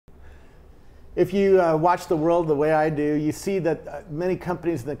If you watch the world the way I do, you see that many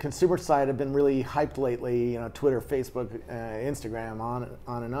companies in the consumer side have been really hyped lately, Twitter, Facebook, Instagram,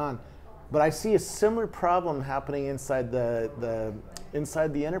 on and on. But I see a similar problem happening inside the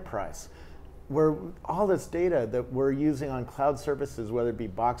enterprise, where all this data that we're using on cloud services, whether it be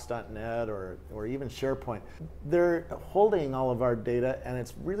Box.net or even SharePoint, they're holding all of our data, and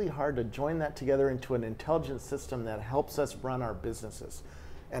it's really hard to join that together into an intelligent system that helps us run our businesses.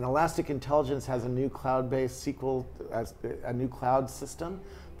 And Elastic Intelligence has a new cloud-based SQL, a new cloud system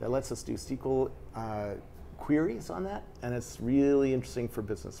that lets us do SQL queries on that, and it's really interesting for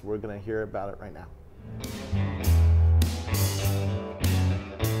business. We're going to hear about it right now.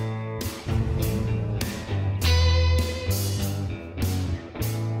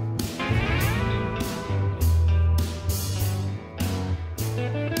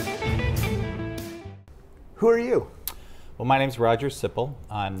 Who are you? Well, my name is Roger Sippl.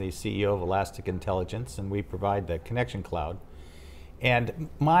 I'm the CEO of Elastic Intelligence, and we provide the Connection Cloud. And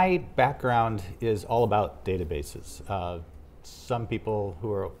my background is all about databases. Some people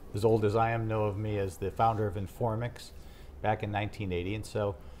who are as old as I am know of me as the founder of Informix back in 1980. And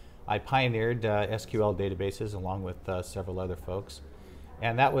so I pioneered SQL databases along with several other folks.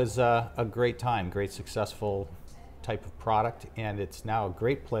 And that was a great time, great successful type of product. And it's now a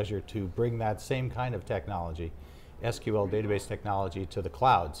great pleasure to bring that same kind of technology, SQL database technology, to the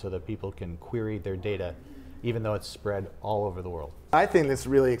cloud so that people can query their data even though it's spread all over the world. I think this is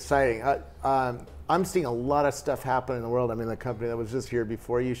really exciting. I'm seeing a lot of stuff happen in the world. I mean, the company that was just here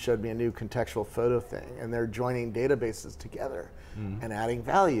before you showed me a new contextual photo thing, and they're joining databases together and adding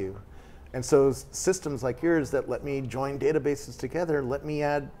value. And so systems like yours that let me join databases together, let me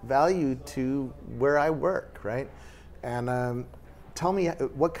add value to where I work, right? And tell me,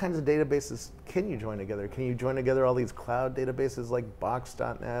 what kinds of databases can you join together? Can you join together all these cloud databases like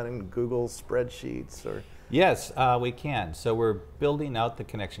Box.net and Google spreadsheets? Or Yes, we can. So we're building out the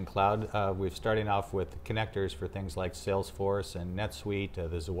Connection Cloud. We're starting off with connectors for things like Salesforce and NetSuite,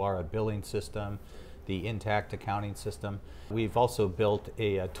 the Zuora billing system, the Intacct accounting system. We've also built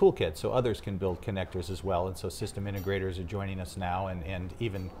a toolkit so others can build connectors as well. And so system integrators are joining us now, and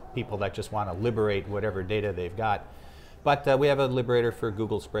even people that just want to liberate whatever data they've got. But we have a liberator for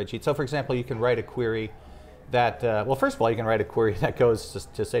Google spreadsheets. So for example, you can write a query that, well, first of all, you can write a query that goes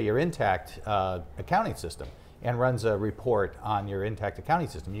to say your Intacct accounting system and runs a report on your Intacct accounting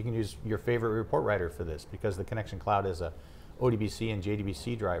system. You can use your favorite report writer for this because the Connection Cloud is a ODBC and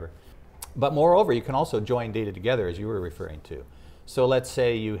JDBC driver. But moreover, you can also join data together, as you were referring to. So let's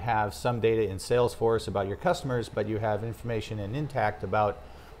say you have some data in Salesforce about your customers, but you have information in Intacct about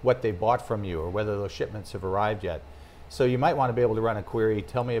what they bought from you or whether those shipments have arrived yet. So you might want to be able to run a query,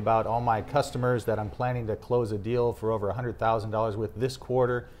 tell me about all my customers that I'm planning to close a deal for over $100,000 with this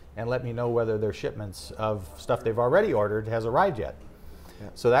quarter, and let me know whether their shipments of stuff they've already ordered has arrived yet. Yeah.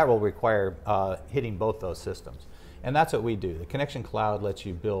 So that will require hitting both those systems. And that's what we do. The Connection Cloud lets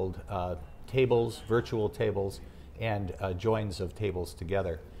you build tables, virtual tables, and joins of tables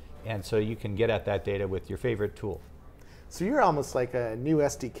together. And so you can get at that data with your favorite tool. So you're almost like a new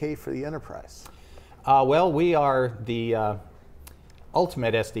SDK for the enterprise. Well, we are the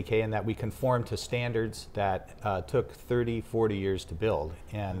ultimate SDK in that we conform to standards that took 30, 40 years to build.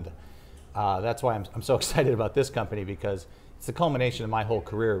 And that's why I'm so excited about this company, because it's the culmination of my whole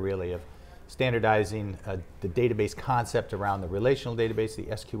career, really, of standardizing the database concept around the relational database, the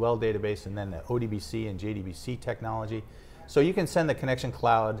SQL database, and then the ODBC and JDBC technology. So you can send the Connection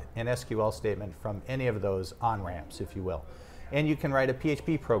Cloud and SQL statement from any of those on-ramps, if you will. And you can write a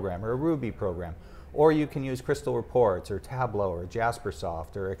PHP program or a Ruby program. Or you can use Crystal Reports or Tableau or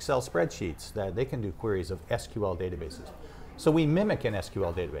Jaspersoft or Excel spreadsheets that they can do queries of SQL databases. So we mimic an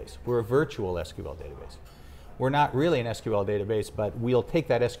SQL database. We're a virtual SQL database. We're not really an SQL database, but we'll take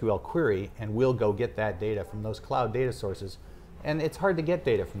that SQL query and we'll go get that data from those cloud data sources. And it's hard to get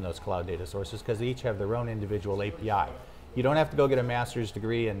data from those cloud data sources because they each have their own individual API. You don't have to go get a master's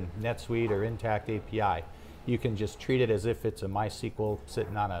degree in NetSuite or Intacct API. You can just treat it as if it's a MySQL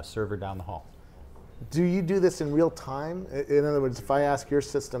sitting on a server down the hall. Do you do this in real time? In other words, if I ask your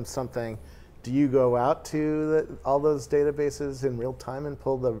system something, do you go out to all those databases in real time and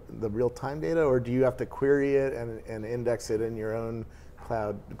pull the real-time data, or do you have to query it and index it in your own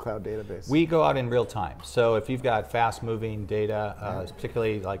cloud database? We go out in real time. So if you've got fast-moving data,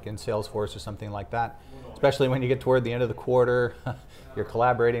 particularly like in Salesforce or something like that, especially when you get toward the end of the quarter, you're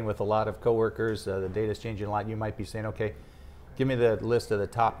collaborating with a lot of coworkers, the data's changing a lot, you might be saying, okay, give me the list of the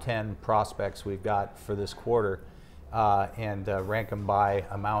top 10 prospects we've got for this quarter and rank them by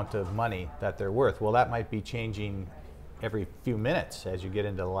amount of money that they're worth. Well, that might be changing every few minutes as you get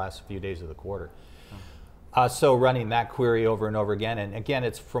into the last few days of the quarter. So running that query over and over again, and again,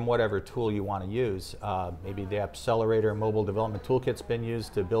 it's from whatever tool you want to use. Maybe the Accelerator Mobile Development Toolkit's been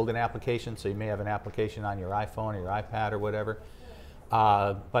used to build an application, so you may have an application on your iPhone or your iPad or whatever.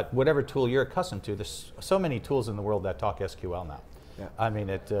 But whatever tool you're accustomed to, there's so many tools in the world that talk SQL now. Yeah. I mean,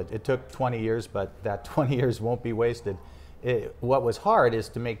 it took 20 years, but that 20 years won't be wasted. What was hard is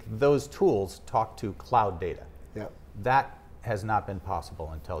to make those tools talk to cloud data. Yeah. That has not been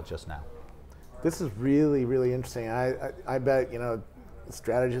possible until just now. This is really, really interesting. I bet, you know,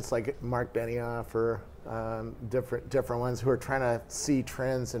 strategists like Mark Benioff or different ones who are trying to see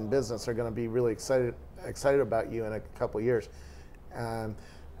trends in business are going to be really excited about you in a couple of years.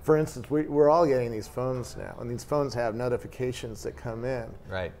 For instance, we're all getting these phones now, and these phones have notifications that come in.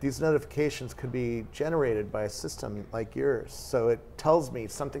 Right. These notifications could be generated by a system like yours. So it tells me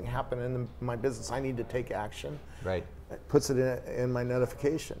something happened in my business. I need to take action. Right. It puts it in my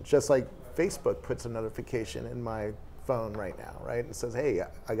notification, just like Facebook puts a notification in my phone right now, right? It says, hey,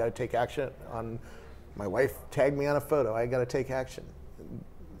 I got to take action on, my wife tagged me on a photo, I got to take action.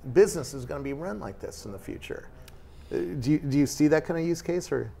 Business is going to be run like this in the future. Do you see that kind of use case?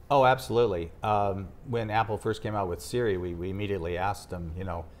 Or? Oh, absolutely. When Apple first came out with Siri, we immediately asked them, you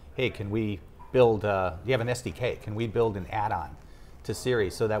know, hey, can we build, do you have an SDK? Can we build an add-on to Siri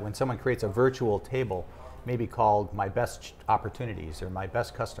so that when someone creates a virtual table, maybe called my best opportunities or my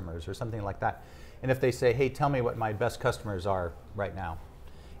best customers or something like that. And if they say, hey, tell me what my best customers are right now.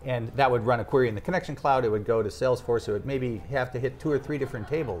 And that would run a query in the Connection Cloud. It would go to Salesforce. It would maybe have to hit 2 or 3 different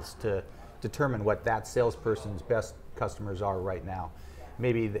tables to determine what that salesperson's best customers are right now.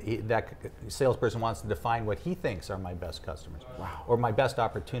 Maybe that salesperson wants to define what he thinks are my best customers. Wow. Or my best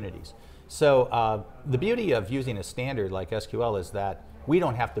opportunities. So the beauty of using a standard like SQL is that we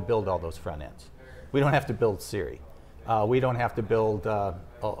don't have to build all those front ends. We don't have to build Siri. We don't have to build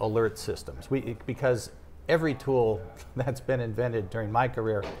alert systems. Because every tool that's been invented during my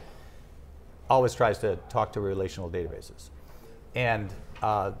career always tries to talk to relational databases. And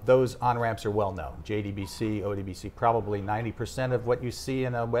those on-ramps are well known. JDBC, ODBC, probably 90% of what you see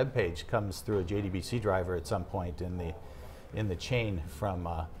in a web page comes through a JDBC driver at some point in the chain from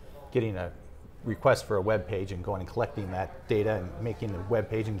getting a request for a web page and going and collecting that data and making the web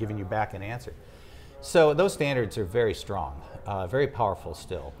page and giving you back an answer. So those standards are very strong, very powerful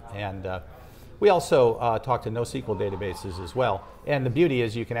still. And we also talk to NoSQL databases as well. And the beauty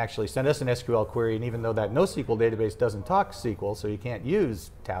is you can actually send us an SQL query, and even though that NoSQL database doesn't talk SQL, so you can't use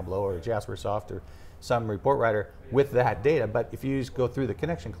Tableau or Jaspersoft or some report writer with that data, but if you go through the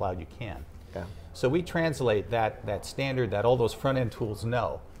Connection Cloud, you can. Yeah. So we translate that standard that all those front-end tools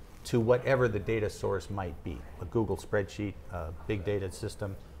know to whatever the data source might be, a Google spreadsheet, a big data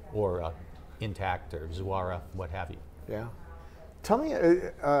system, or Intacct or Zuora, what have you. Yeah. Tell me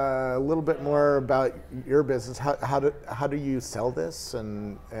a little bit more about your business. How do you sell this,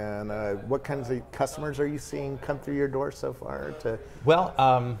 and what kinds of customers are you seeing come through your door so far?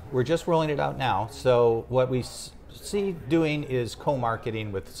 Well, we're just rolling it out now. So what we see doing is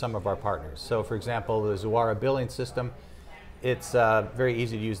co-marketing with some of our partners. So for example, the Zuora billing system, it's very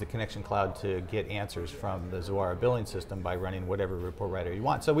easy to use the Connection Cloud to get answers from the Zuora billing system by running whatever report writer you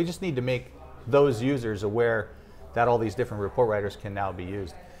want. So we just need to make those users aware that all these different report writers can now be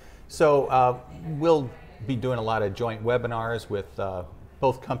used. So we'll be doing a lot of joint webinars with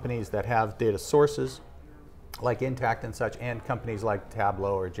both companies that have data sources like Intacct and such, and companies like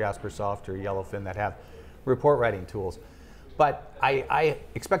Tableau or Jaspersoft or Yellowfin that have report writing tools. But I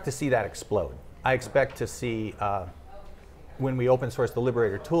expect to see that explode. I expect to see when we open source the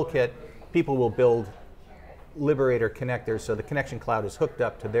Liberator Toolkit, people will build Liberator connectors so the Connection Cloud is hooked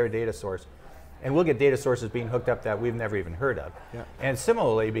up to their data source. And we'll get data sources being hooked up that we've never even heard of. Yeah. And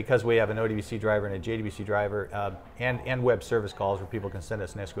similarly, because we have an ODBC driver and a JDBC driver and web service calls where people can send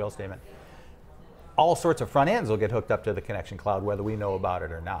us an SQL statement, all sorts of front ends will get hooked up to the Connection Cloud whether we know about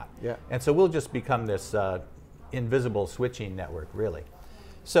it or not. Yeah. And so we'll just become this invisible switching network, really.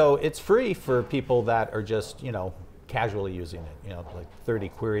 So it's free for people that are just, you know, casually using it, like 30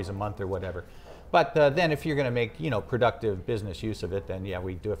 queries a month or whatever. But then if you're going to make, productive business use of it, then yeah,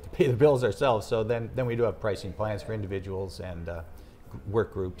 we do have to pay the bills ourselves. So then we do have pricing plans for individuals and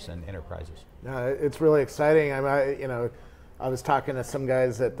work groups and enterprises. No, it's really exciting. I was talking to some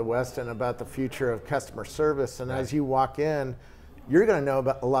guys at the Westin about the future of customer service, and as you walk in, you're going to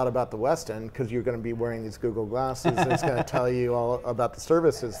know a lot about the Westin because you're going to be wearing these Google glasses, and it's going to tell you all about the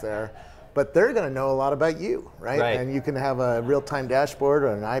services there. But they're going to know a lot about you, right? And you can have a real-time dashboard or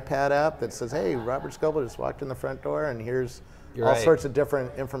an iPad app that says, hey, Robert Scoble just walked in the front door, and here's You're all right. sorts of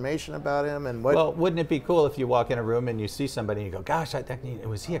different information about him and what. Well, wouldn't it be cool if you walk in a room and you see somebody and you go, gosh,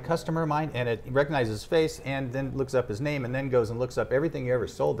 was he a customer of mine? And it recognizes his face and then looks up his name and then goes and looks up everything you ever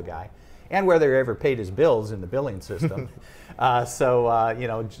sold the guy and whether he ever paid his bills in the billing system. You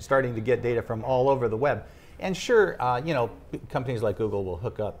know, starting to get data from all over the web. And sure, you know, companies like Google will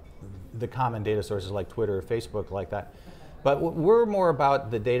hook up the common data sources like Twitter or Facebook like that. But we're more about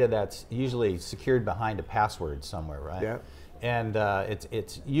the data that's usually secured behind a password somewhere, right? Yeah. And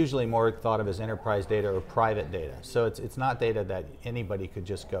it's usually more thought of as enterprise data or private data. So it's not data that anybody could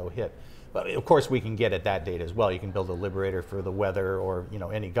just go hit. But of course we can get at that data as well. You can build a liberator for the weather or, you know,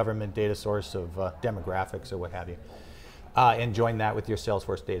 any government data source of demographics or what have you. And join that with your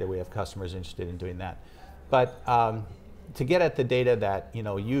Salesforce data. We have customers interested in doing that. But to get at the data that, you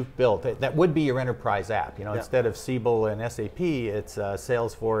know, you've built, that would be your enterprise app. You know, instead of Scoble and SAP, it's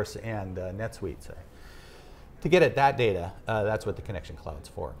Salesforce and NetSuite, say. To get at that data, that's what the Connection Cloud's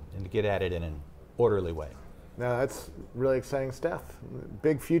for, and to get at it in an orderly way. Now that's really exciting stuff.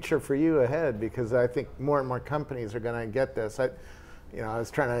 Big future for you ahead, because I think more and more companies are going to get this. I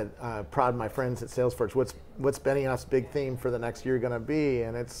was trying to prod my friends at Salesforce. What's Benioff's big theme for the next year going to be?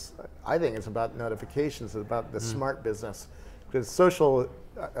 And I think it's about notifications. It's about the smart business, because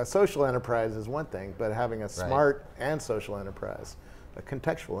a social enterprise is one thing, but having a smart and social enterprise, a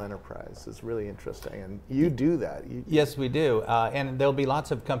contextual enterprise, is really interesting. And you do that. Yes, we do. And there'll be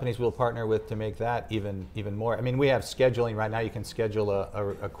lots of companies we'll partner with to make that even more. I mean, we have scheduling right now. You can schedule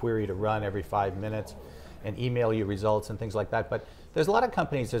a query to run every 5 minutes and email you results and things like that. But there's a lot of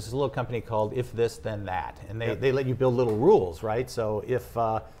companies. There's this little company called If This Then That, and they let you build little rules, right? So if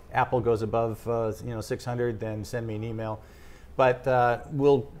Apple goes above 600, then send me an email. But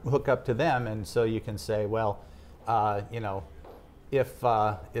we'll hook up to them, and so you can say, well, if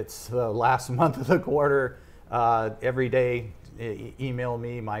it's the last month of the quarter, every day email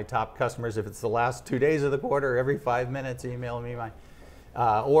me my top customers. If it's the last 2 days of the quarter, every 5 minutes email me my.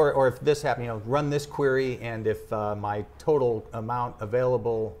 Or if this happened, run this query, and if my total amount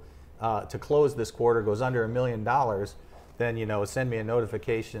available to close this quarter goes under $1 million, then send me a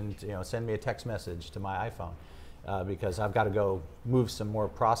notification. Send me a text message to my iPhone because I've got to go move some more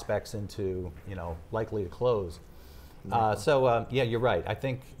prospects into likely to close. Yeah, you're right. I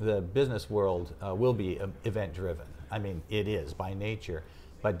think the business world will be event driven. I mean, it is by nature,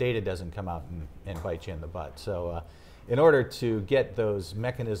 but data doesn't come out and bite you in the butt. So. In order to get those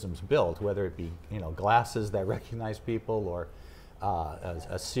mechanisms built, whether it be glasses that recognize people, or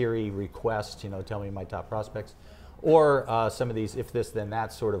a Siri request, tell me my top prospects, or some of these if this then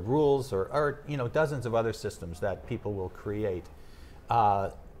that sort of rules, or dozens of other systems that people will create,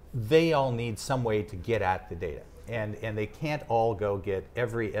 they all need some way to get at the data, and they can't all go get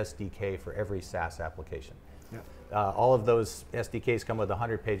every SDK for every SaaS application. All of those SDKs come with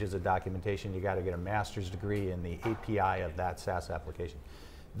 100 pages of documentation. You got to get a master's degree in the API of that SaaS application.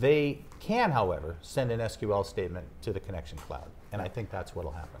 They can, however, send an SQL statement to the Connection Cloud, and I think that's what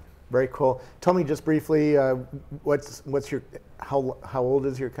will happen. Very cool. Tell me just briefly, how old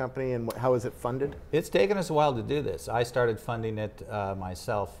is your company, and how is it funded? It's taken us a while to do this. I started funding it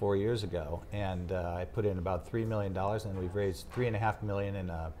myself 4 years ago, and I put in about $3 million, and we've raised $3.5 million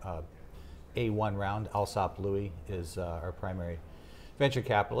in A1 round. Alsop Louis is our primary venture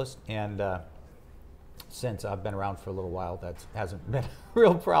capitalist, and since I've been around for a little while, that hasn't been a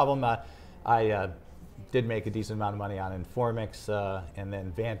real problem. I did make a decent amount of money on Informix, and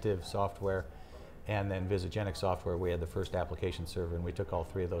then Vantiv Software, and then Visagenic Software. We had the first application server, and we took all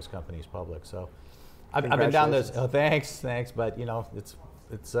 3 of those companies public. So I've been down this. Oh, thanks. But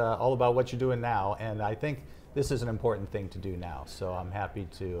it's all about what you're doing now, and I think this is an important thing to do now, so I'm happy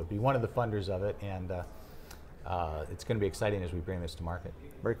to be one of the funders of it, and it's going to be exciting as we bring this to market.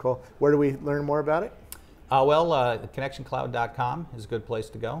 Very cool. Where do we learn more about it? ConnectionCloud.com is a good place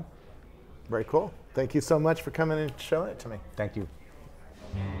to go. Very cool. Thank you so much for coming and showing it to me. Thank you.